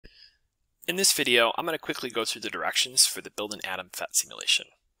In this video, I'm going to quickly go through the directions for the Build an Atom PhET simulation.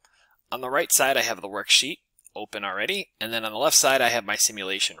 On the right side, I have the worksheet open already, and then on the left side, I have my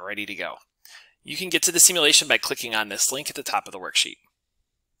simulation ready to go. You can get to the simulation by clicking on this link at the top of the worksheet.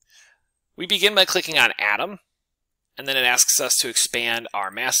 We begin by clicking on Atom, and then it asks us to expand our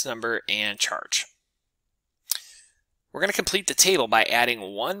mass number and charge. We're going to complete the table by adding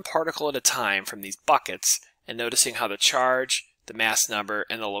one particle at a time from these buckets and noticing how the charge, the mass number,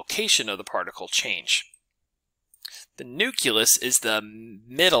 and the location of the particle change. The nucleus is the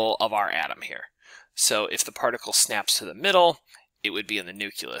middle of our atom here. So if the particle snaps to the middle, it would be in the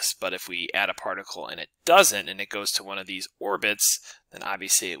nucleus. But if we add a particle and it doesn't, and it goes to one of these orbits, then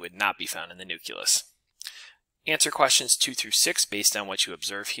obviously it would not be found in the nucleus. Answer questions 2 through 6 based on what you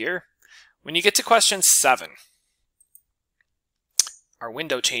observe here. When you get to question 7, our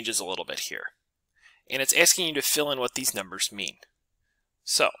window changes a little bit here. And it's asking you to fill in what these numbers mean.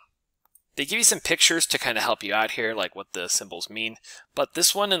 So, they give you some pictures to kind of help you out here, like what the symbols mean, but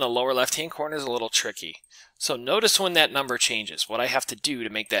this one in the lower left-hand corner is a little tricky. So notice when that number changes, what I have to do to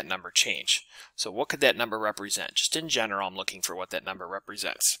make that number change. So what could that number represent? Just in general, I'm looking for what that number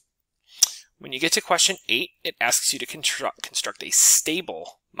represents. When you get to question 8, it asks you to construct a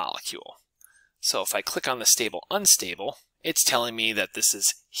stable molecule. So if I click on the stable unstable, it's telling me that this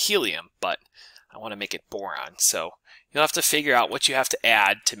is helium, but I want to make it boron. So you'll have to figure out what you have to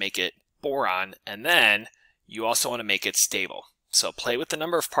add to make it boron, and then you also want to make it stable. So play with the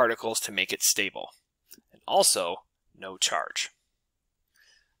number of particles to make it stable. And also, no charge.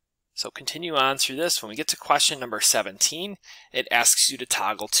 So continue on through this. When we get to question number 17, it asks you to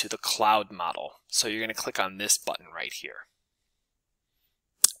toggle to the cloud model. So you're going to click on this button right here.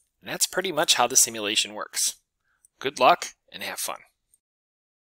 And that's pretty much how the simulation works. Good luck and have fun.